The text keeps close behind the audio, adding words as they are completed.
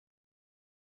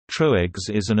Tröegs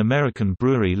is an American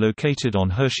brewery located on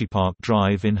Hershey Park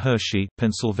Drive in Hershey,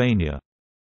 Pennsylvania.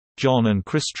 John and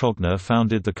Chris Trogner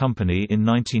founded the company in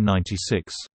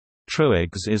 1996.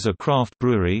 Tröegs is a craft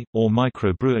brewery, or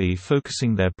microbrewery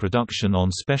focusing their production on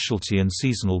specialty and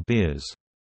seasonal beers.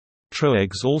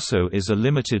 Tröegs also is a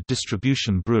limited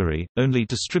distribution brewery, only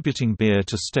distributing beer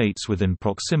to states within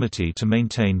proximity to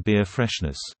maintain beer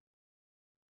freshness.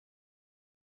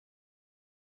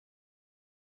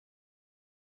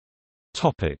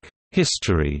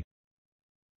 History.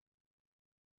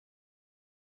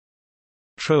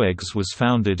 Tröegs was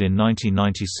founded in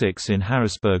 1996 in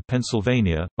Harrisburg,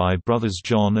 Pennsylvania, by brothers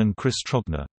John and Chris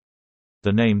Trogner.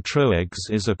 The name Tröegs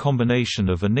is a combination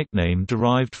of a nickname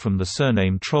derived from the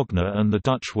surname Trogner and the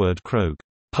Dutch word kroeg,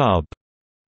 pub.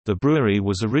 The brewery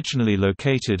was originally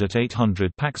located at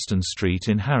 800 Paxton Street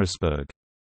in Harrisburg.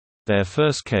 Their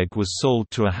first keg was sold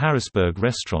to a Harrisburg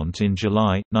restaurant in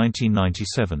July,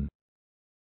 1997.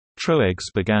 Tröegs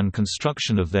began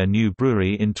construction of their new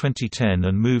brewery in 2010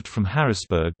 and moved from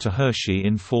Harrisburg to Hershey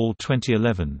in fall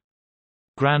 2011.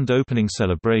 Grand opening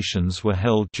celebrations were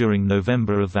held during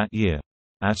November of that year.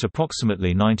 At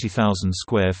approximately 90,000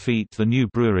 square feet, the new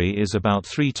brewery is about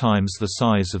 3 times the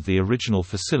size of the original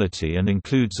facility and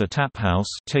includes a tap house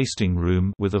tasting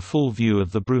room with a full view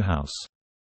of the brewhouse.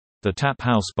 The tap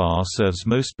house bar serves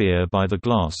most beer by the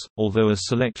glass, although a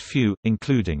select few,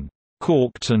 including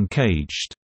corked and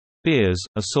caged beers,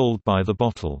 are sold by the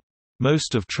bottle.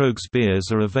 Most of Tröegs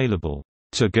beers are available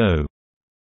to go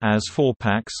as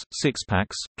 4-packs,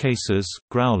 6-packs, cases,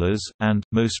 growlers, and,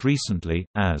 most recently,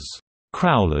 as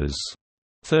crowlers,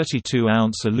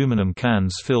 32-ounce aluminum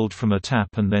cans filled from a tap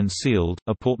and then sealed,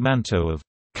 a portmanteau of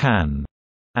can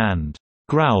and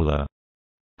growler.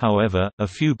 However, a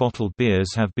few bottled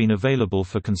beers have been available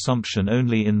for consumption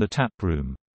only in the tap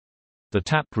room. The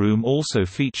tap room also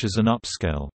features an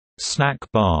upscale snack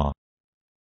bar.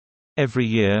 Every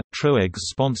year, Tröegs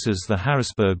sponsors the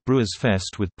Harrisburg Brewers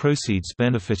Fest with proceeds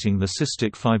benefiting the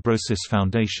Cystic Fibrosis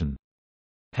Foundation.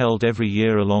 Held every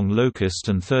year along Locust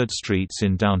and 3rd Streets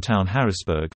in downtown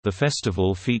Harrisburg, the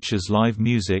festival features live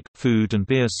music, food and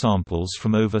beer samples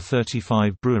from over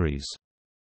 35 breweries.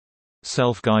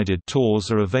 Self-guided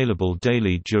tours are available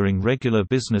daily during regular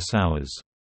business hours.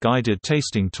 Guided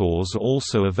tasting tours are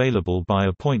also available by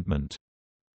appointment.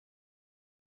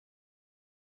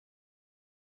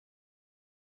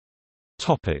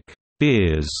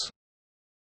 Beers.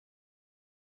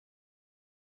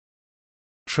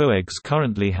 Tröegs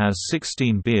currently has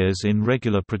 16 beers in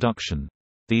regular production.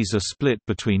 These are split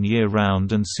between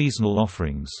year-round and seasonal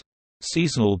offerings.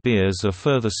 Seasonal beers are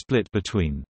further split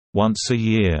between once a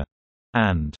year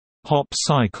and hop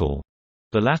cycle,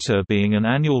 the latter being an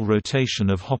annual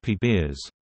rotation of hoppy beers.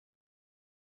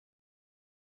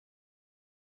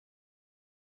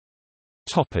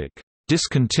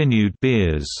 Discontinued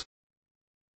beers.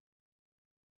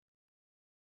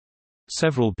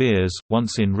 Several beers,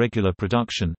 once in regular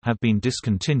production, have been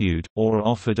discontinued, or are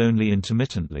offered only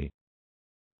intermittently.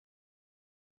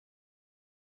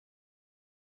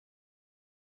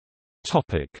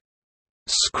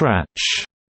 Scratch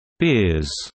beers.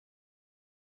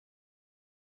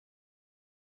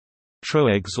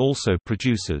 Tröegs also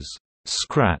produces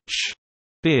scratch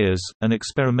beers, an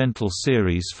experimental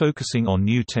series focusing on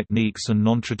new techniques and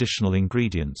non-traditional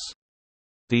ingredients.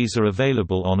 These are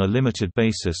available on a limited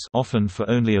basis, often for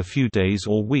only a few days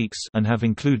or weeks, and have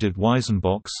included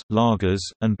Weizenbocks, lagers,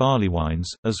 and barley wines,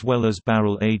 as well as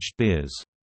barrel-aged beers.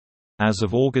 As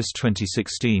of August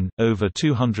 2016, over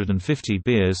 250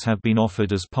 beers have been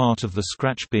offered as part of the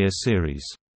Scratch Beer series.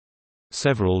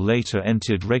 Several later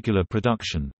entered regular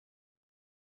production.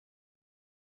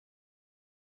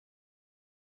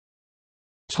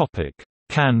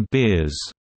 Canned beers.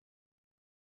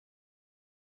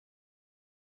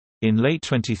 In late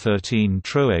 2013,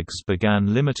 Tröegs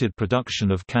began limited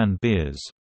production of canned beers.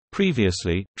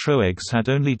 Previously, Tröegs had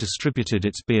only distributed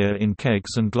its beer in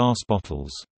kegs and glass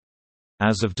bottles.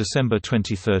 As of December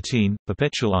 2013,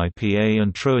 Perpetual IPA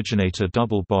and Troegenator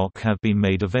Double Bock have been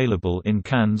made available in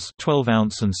cans,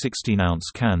 12-ounce and 16-ounce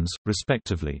cans,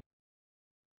 respectively.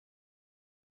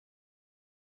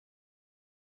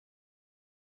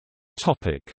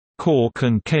 Cork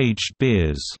and caged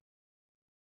beers.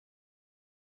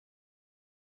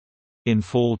 In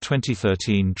fall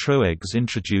 2013, Tröegs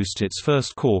introduced its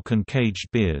first cork and caged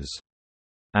beers.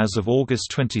 As of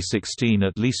August 2016,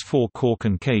 at least 4 cork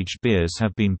and caged beers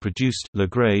have been produced: Le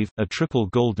Grave, a triple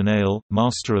golden ale,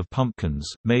 Master of Pumpkins,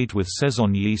 made with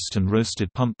saison yeast and roasted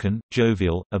pumpkin;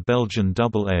 Jovial, a Belgian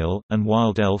double ale; and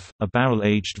Wild Elf, a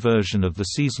barrel-aged version of the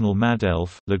seasonal Mad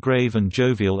Elf. Le Grave and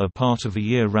Jovial are part of a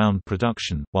year-round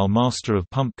production, while Master of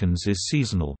Pumpkins is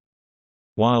seasonal.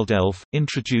 Wild Elf,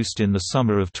 introduced in the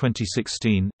summer of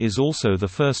 2016, is also the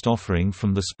first offering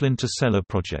from the Splinter Cellar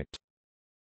project.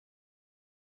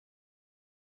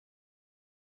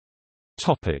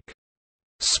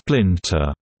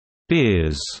 Splinter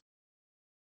beers.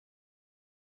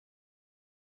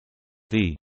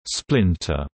 The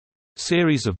Splinter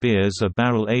series of beers are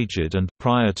barrel-aged and,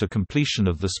 prior to completion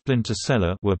of the Splinter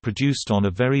Cellar, were produced on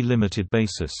a very limited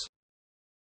basis.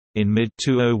 In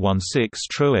mid-2016,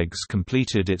 Tröegs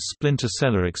completed its Splinter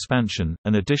Cellar expansion,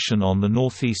 an addition on the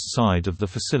northeast side of the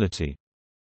facility.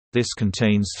 This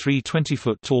contains 3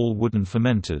 20-foot-tall wooden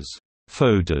fermenters,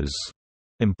 foeders,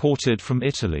 imported from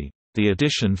Italy. The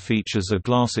addition features a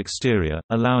glass exterior,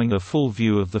 allowing a full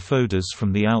view of the foeders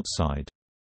from the outside.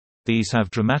 These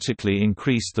have dramatically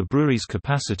increased the brewery's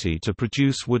capacity to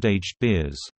produce wood-aged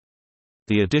beers.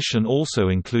 The addition also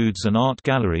includes an art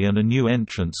gallery and a new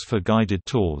entrance for guided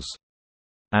tours.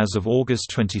 As of August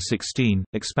 2016,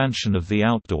 expansion of the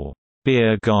outdoor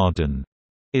beer garden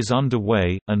is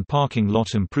underway, and parking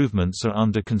lot improvements are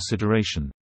under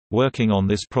consideration. Working on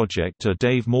this project are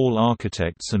Dave Mall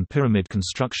Architects and Pyramid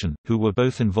Construction, who were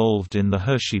both involved in the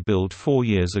Hershey build 4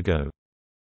 years ago.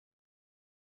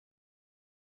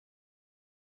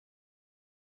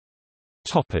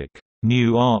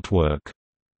 New artwork.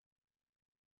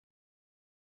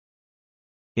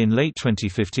 In late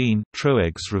 2015,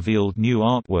 Tröegs revealed new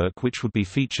artwork which would be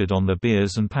featured on their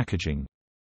beers and packaging.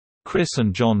 Chris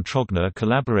and John Trogner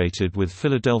collaborated with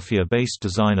Philadelphia-based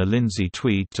designer Lindsay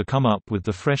Tweed to come up with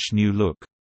the fresh new look.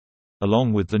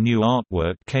 Along with the new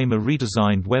artwork came a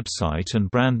redesigned website and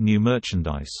brand new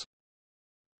merchandise.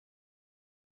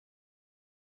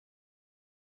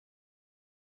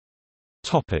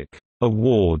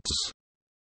 Awards.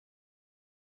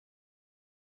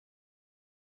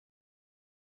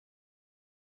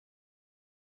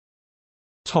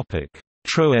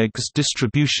 Tröegs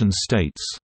distribution states: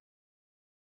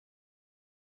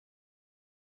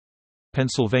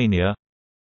 Pennsylvania,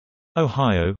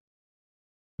 Ohio,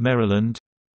 Maryland,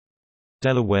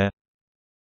 Delaware,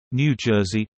 New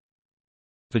Jersey,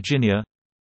 Virginia,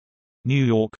 New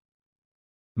York,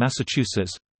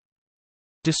 Massachusetts,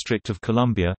 District of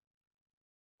Columbia,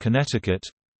 Connecticut,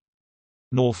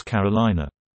 North Carolina.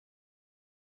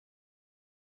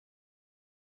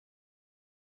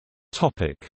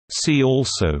 See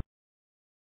also: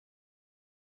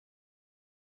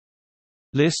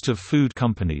 List of food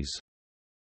companies.